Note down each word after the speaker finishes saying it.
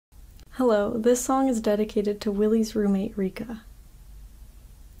Hello, this song is dedicated to Willie's roommate Rika.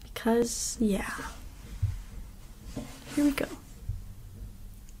 Because, yeah. Here we go.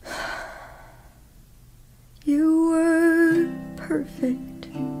 You were perfect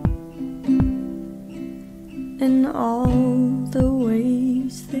in all the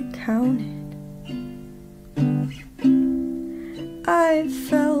ways that counted. I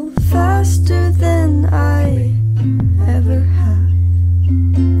fell faster than I ever have,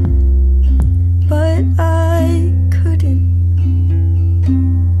 but I couldn't.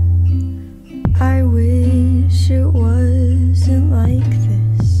 I wish it wasn't like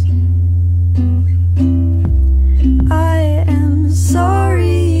this. I am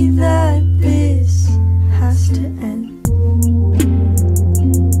sorry that this has to end.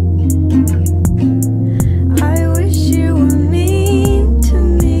 I wish you were mean to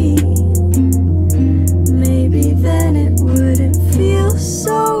me. Maybe then it wouldn't feel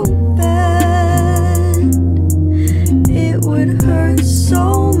so bad. It would hurt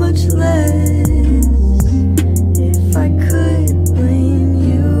so much less if I could blame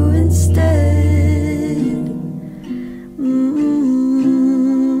you instead.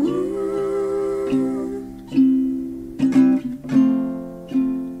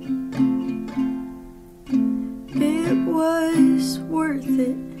 It was worth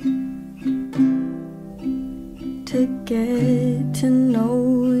it to get to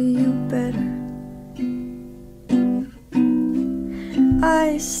know you better.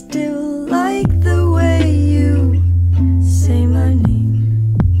 I still